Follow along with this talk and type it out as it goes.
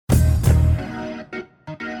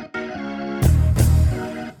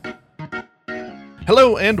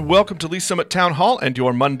Hello and welcome to Lee Summit Town Hall and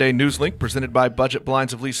your Monday News Link presented by Budget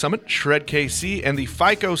Blinds of Lee Summit, Shred KC, and the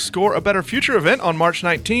FICO Score a Better Future event on March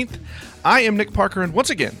 19th. I am Nick Parker, and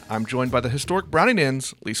once again, I'm joined by the historic Browning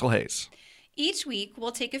Inn's Liesl Hayes. Each week,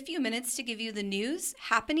 we'll take a few minutes to give you the news,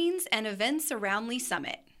 happenings, and events around Lee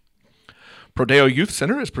Summit. Prodeo Youth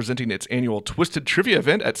Center is presenting its annual Twisted Trivia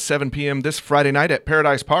event at 7 p.m. this Friday night at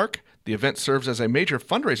Paradise Park. The event serves as a major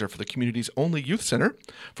fundraiser for the community's only youth center.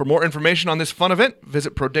 For more information on this fun event,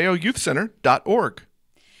 visit prodeoyouthcenter.org.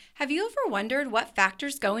 Have you ever wondered what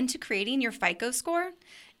factors go into creating your FICO score?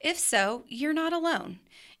 If so, you're not alone.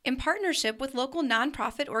 In partnership with local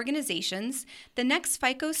nonprofit organizations, the next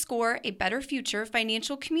FICO Score a Better Future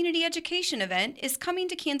financial community education event is coming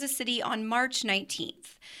to Kansas City on March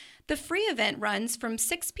 19th. The free event runs from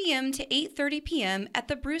 6 p.m. to 8:30 p.m. at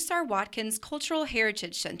the Bruce R. Watkins Cultural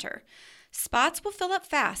Heritage Center. Spots will fill up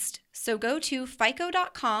fast, so go to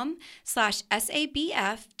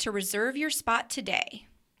fico.com/SABF to reserve your spot today.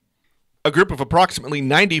 A group of approximately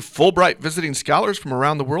 90 Fulbright visiting scholars from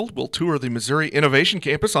around the world will tour the Missouri Innovation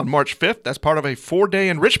Campus on March 5th as part of a 4-day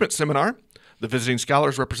enrichment seminar. The visiting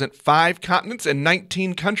scholars represent 5 continents and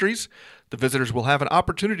 19 countries. The visitors will have an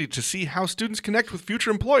opportunity to see how students connect with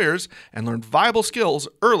future employers and learn viable skills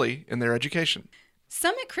early in their education.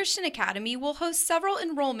 Summit Christian Academy will host several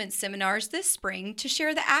enrollment seminars this spring to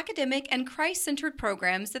share the academic and Christ-centered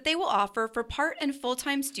programs that they will offer for part and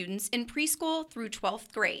full-time students in preschool through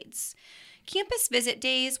 12th grades. Campus visit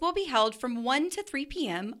days will be held from 1 to 3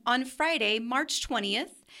 p.m. on Friday, March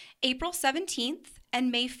 20th, April 17th, and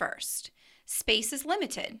May 1st. Space is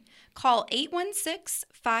limited. Call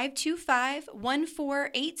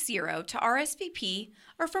 816-525-1480 to RSVP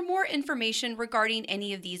or for more information regarding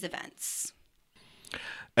any of these events.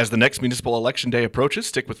 As the next municipal election day approaches,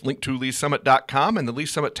 stick with link2leesummit.com and the Lee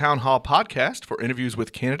Summit Town Hall podcast for interviews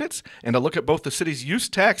with candidates and a look at both the city's use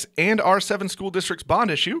tax and R7 school district's bond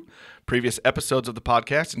issue. Previous episodes of the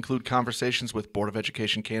podcast include conversations with Board of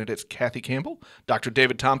Education candidates Kathy Campbell, Dr.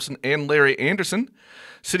 David Thompson, and Larry Anderson,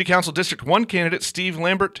 City Council District 1 candidates Steve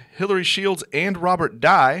Lambert, Hillary Shields, and Robert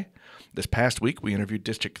Dye. This past week, we interviewed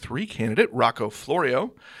District 3 candidate Rocco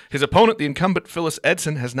Florio. His opponent, the incumbent Phyllis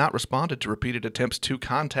Edson, has not responded to repeated attempts to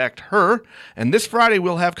contact her. And this Friday,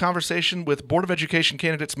 we'll have conversation with Board of Education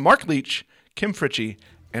candidates Mark Leach, Kim Fritchie,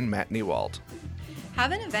 and Matt Newald.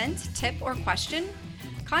 Have an event, tip, or question?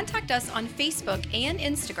 Contact us on Facebook and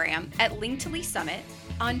Instagram at Link2Lee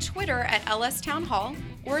on Twitter at LS Town Hall,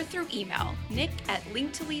 or through email,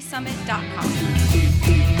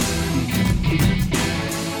 nick@link2leesummit.com.